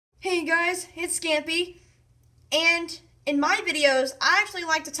Hey guys, it's Scampy, and in my videos, I actually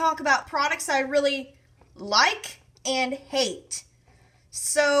like to talk about products I really like and hate.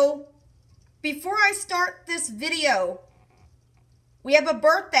 So, before I start this video, we have a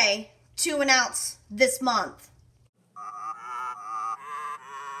birthday to announce this month.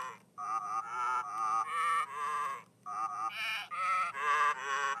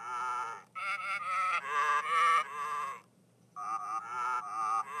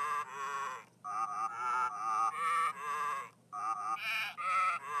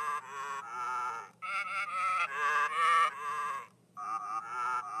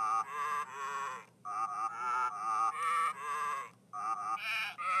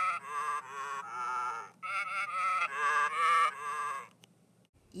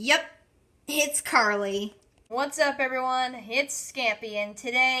 Yep, it's Carly. What's up, everyone? It's Scampy, and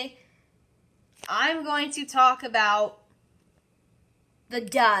today I'm going to talk about the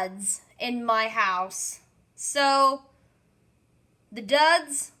duds in my house. So, the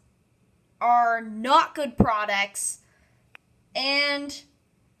duds are not good products, and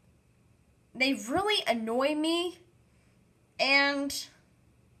they really annoy me, and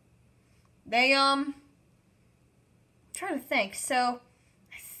they, I'm trying to think. So,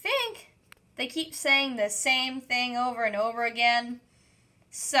 I think they keep saying the same thing over and over again.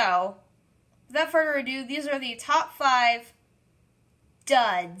 So, without further ado, these are the top 5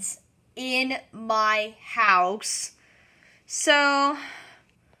 duds in my house. So,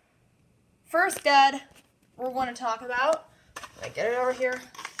 first dud we're going to talk about, let me get it over here.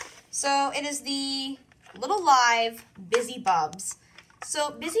 So, it is the Little Live Busy Bubs.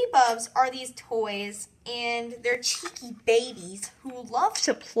 So, Busy Bubs are these toys, and they're cheeky babies who love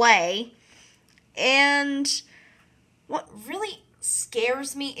to play. And what really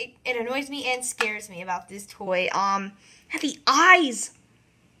scares me, it annoys me and scares me about this toy, the eyes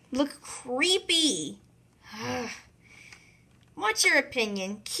look creepy. What's your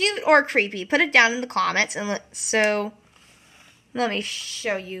opinion? Cute or creepy? Put it down in the comments. And let me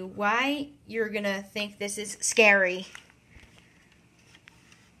show you why you're gonna think this is scary.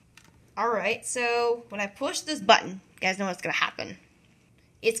 Alright, so when I push this button, you guys know what's gonna happen.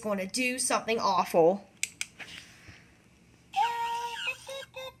 It's going to do something awful.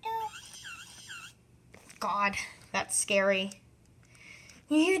 God, that's scary.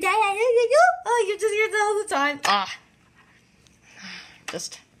 You hear that? Oh, you just hear that all the time.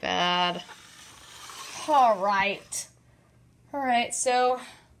 Just bad. Alright, so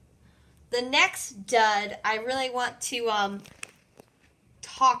the next dud I really want to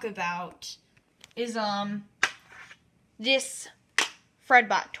talk about is this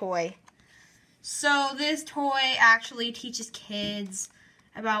Fredbot toy. So this toy actually teaches kids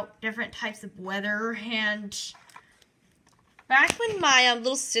about different types of weather, and back when my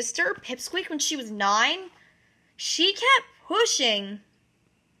little sister Pipsqueak, when she was 9, she kept pushing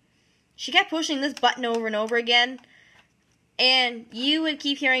this button over and over again, and you would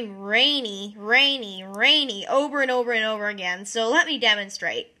keep hearing rainy, rainy, rainy over and over and over again. So let me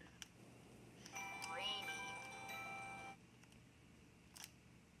demonstrate.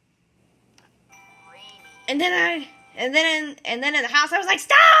 And then in the house I was like,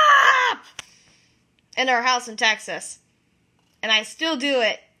 stop! In our house in Texas. And I still do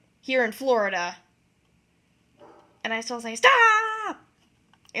it here in Florida. And I still say, stop!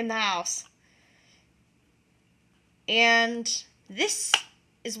 In the house. And this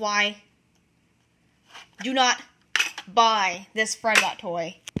is why do not buy this Fredbot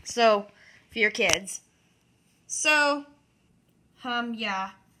toy. So, for your kids. So, yeah.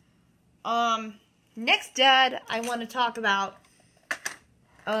 Next dud I want to talk about,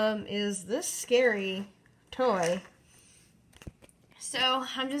 is this scary toy. So,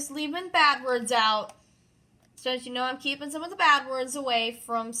 I'm just leaving bad words out. So that you know I'm keeping some of the bad words away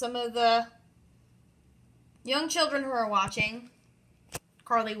from some of the young children who are watching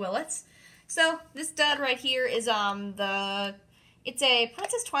Carly Willits. So, this dud right here is, it's a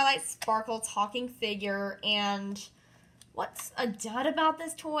Princess Twilight Sparkle talking figure, and what's a dud about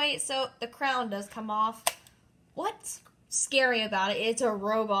this toy? So, the crown does come off. What's scary about it? It's a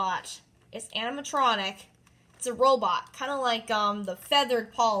robot. It's animatronic. It's a robot. Kind of like, the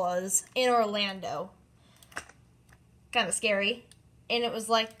Feathered Paulas in Orlando. Kind of scary. And it was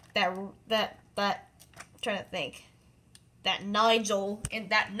like I'm trying to think. That Nigel in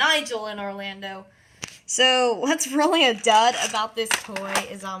Orlando. So, what's really a dud about this toy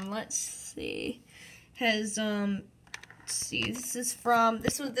is, let's see. Has, let's see, this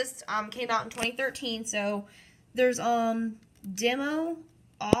came out in 2013, so there's demo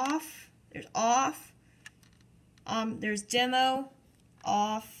off, there's demo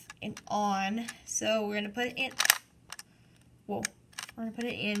off, in on. So we're gonna put it in. Whoa, we're gonna put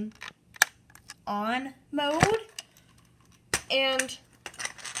it in on mode. And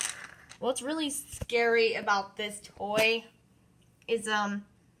what's really scary about this toy is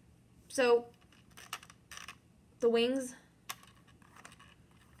so the wings,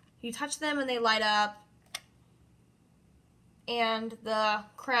 you touch them and they light up. And the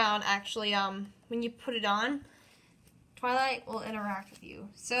crown actually, when you put it on, Twilight will interact with you.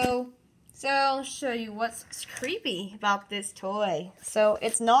 So I'll show you what's creepy about this toy. So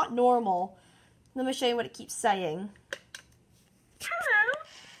it's not normal. Let me show you what it keeps saying. Hello,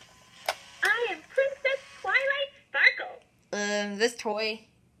 I am Princess Twilight Sparkle. This toy,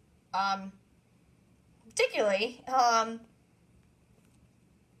 particularly,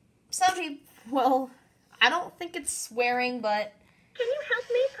 some people, well, I don't think it's swearing, but... Can you help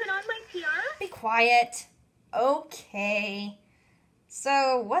me put on my tiara? Be quiet. Okay.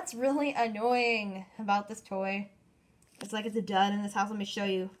 So, what's really annoying about this toy? It's like it's a dud in this house. Let me show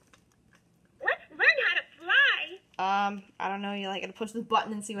you. Let's learn how to fly. I don't know. You like gotta push this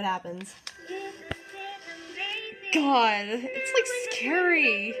button and see what happens. This is amazing. God, it's like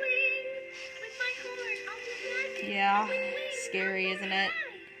scary. With my horn, I'll do magic. Yeah, scary, isn't it?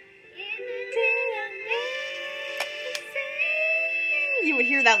 You would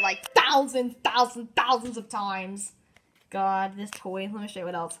hear that like thousands of times. God, this toy. Let me show you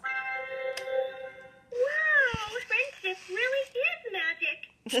what else. Wow, friendship really is magic.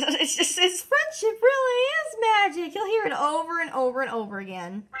 It's friendship really is magic. You'll hear it over and over and over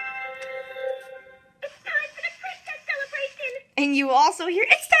again. It's time for the princess celebration. And you also hear,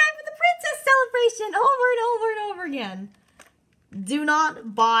 it's time for the princess celebration over and over and over again. Do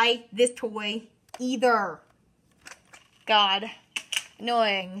not buy this toy either. God.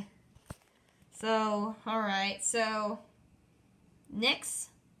 Annoying. So, alright, so next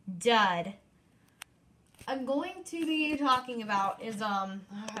dud I'm going to be talking about is, I'm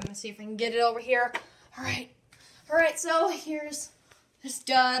gonna see if I can get it over here. Alright, so here's this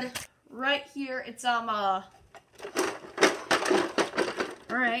dud right here. It's, alright,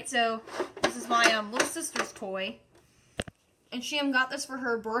 so this is my, little sister's toy. And she, got this for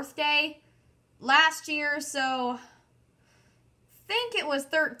her birthday last year, so I think it was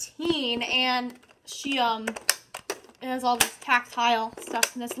 13, and she, it has all this tactile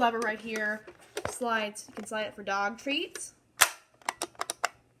stuff, and this lever right here slides. You can slide it for dog treats.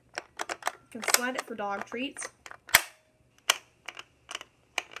 You can slide it for dog treats.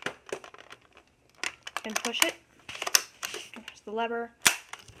 And push it. There's the lever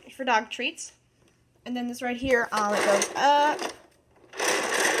for dog treats. And then this right here, it goes up.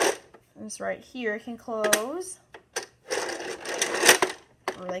 And this right here can close.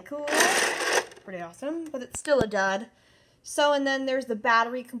 Really cool. Pretty awesome, but it's still a dud. So, and then there's the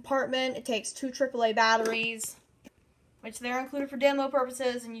battery compartment. It takes 2 AAA batteries, which they're included for demo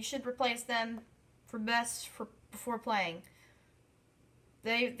purposes, and you should replace them before playing.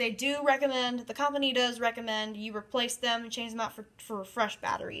 They do recommend, the company does recommend you replace them and change them out for fresh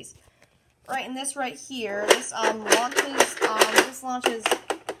batteries. Right, and this right here, this launches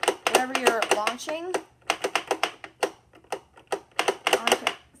whatever you're launching.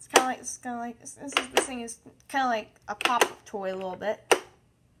 This thing is kind of like a pop-up toy a little bit.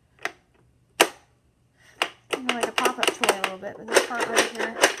 Kind of like a pop-up toy a little bit, but this part right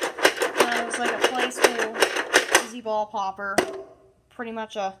here is like a play school easy ball popper. Pretty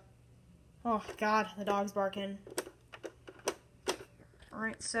much a, oh god, the dog's barking.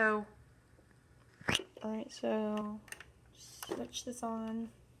 Alright, so switch this on.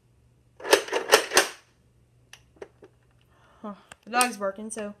 Oh, the dog's barking,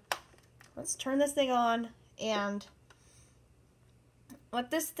 so let's turn this thing on. And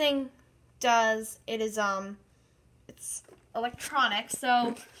what this thing does, it is it's electronic,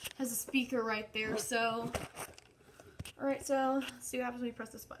 so it has a speaker right there. So alright, so let's see what happens when we press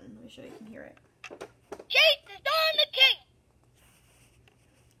this button. Let me show you can hear it. Chase is on the king.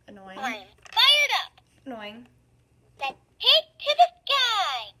 Annoying. Fired up. Annoying. Then take to the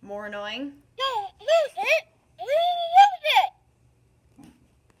sky. More annoying. Don't lose it. Lose it.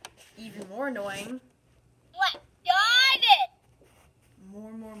 Even more annoying. Let's dive it.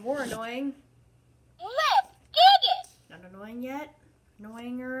 More annoying. Let's dig it. Not annoying yet.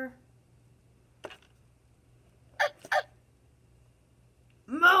 Annoyinger.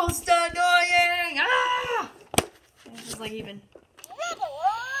 Most annoying! Ah! It's just like even. Level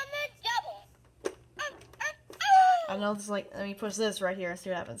on the double. I know this is like, let me push this right here and see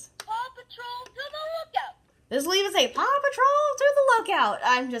what happens. Paw Patrol to the lookout. This will even say, Paw Patrol to the lookout.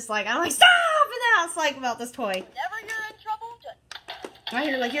 I'm like, stop! And then I was like about this toy. Whenever you're in trouble, just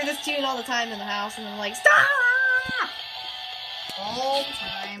I hear this tune all the time in the house, and I'm like, stop! All the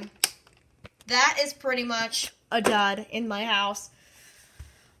time. That is pretty much a dud in my house.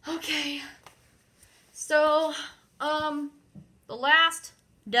 Okay. So, the last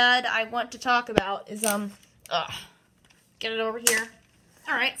dud I want to talk about is, get it over here.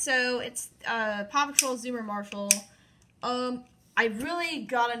 Alright, so it's, Paw Patrol Zoomer Marshall. I really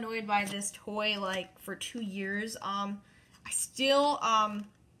got annoyed by this toy, like, for 2 years. I still,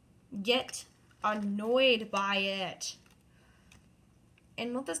 get annoyed by it.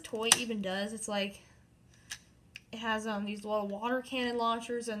 And what this toy even does, it's like, it has, these little water cannon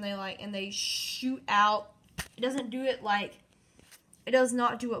launchers, and they shoot out. It doesn't do it, like, it does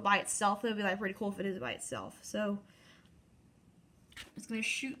not do it by itself. It would be, like, pretty cool if it is by itself. So, it's going to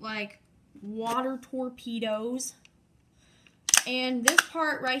shoot, like, water torpedoes. And this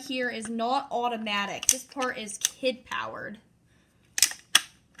part right here is not automatic. This part is kid-powered.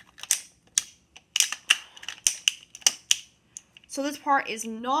 So this part is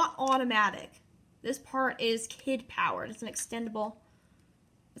not automatic. This part is kid-powered. It's an extendable.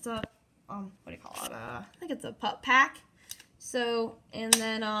 It's a, what do you call it? I think it's a pup pack. So, and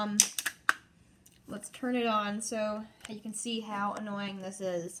then, let's turn it on so you can see how annoying this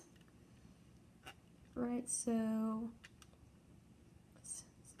is. Right, so, let's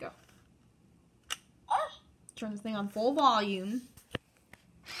go. Turn this thing on full volume.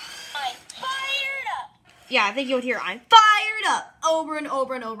 I'm fired up. Yeah, I think you would hear I'm fired up over and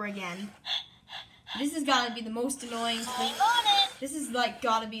over and over again. This has got to be the most annoying thing. I'm on it. This is like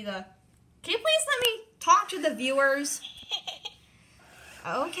got to be the... Can you please let me talk to the viewers?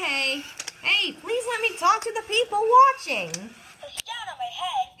 Okay. Hey, please let me talk to the people watching. Push down on my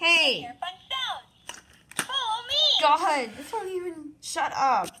head. Hey. Hear fun sounds. Follow me. God, this won't even shut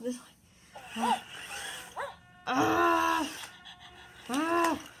up. This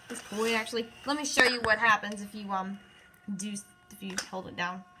toy actually. Let me show you what happens if you if you hold it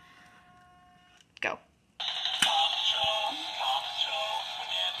down. Go.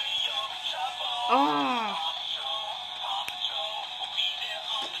 Oh.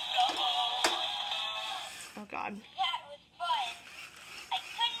 Oh God. That was fun. I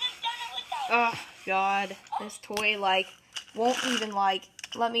couldn't have done it without Oh God. This toy like won't even like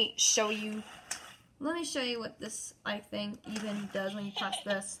let me show you what this I think even does when you press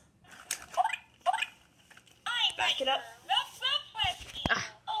this. Back it up. Ah.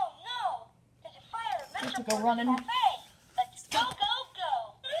 Oh no! There's a fire at Have to Metro go running. Cafe. Let's go, go, go!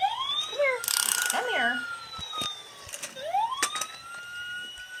 Come here.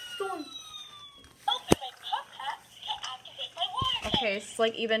 Going. Open my pup pack to activate my water cannon. Okay, it's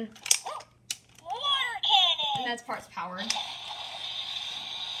like even Water cannon! and that's part's powered.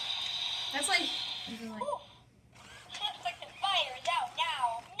 That's like Ooh. Looks like the fire is out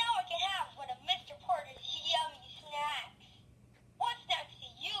now. Now I can have one of Mr. Porter's yummy snacks. What snacks do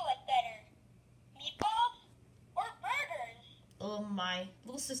you like better? Meatballs or burgers? oh my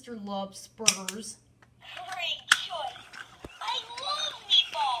little sister loves burgers. Great choice. I love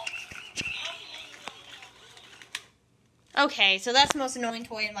meatballs. Okay, so that's the most annoying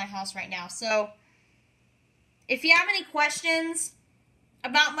toy in my house right now. So, if you have any questions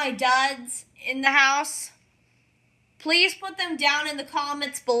about my duds in the house, please put them down in the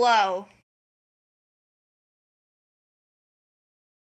comments below.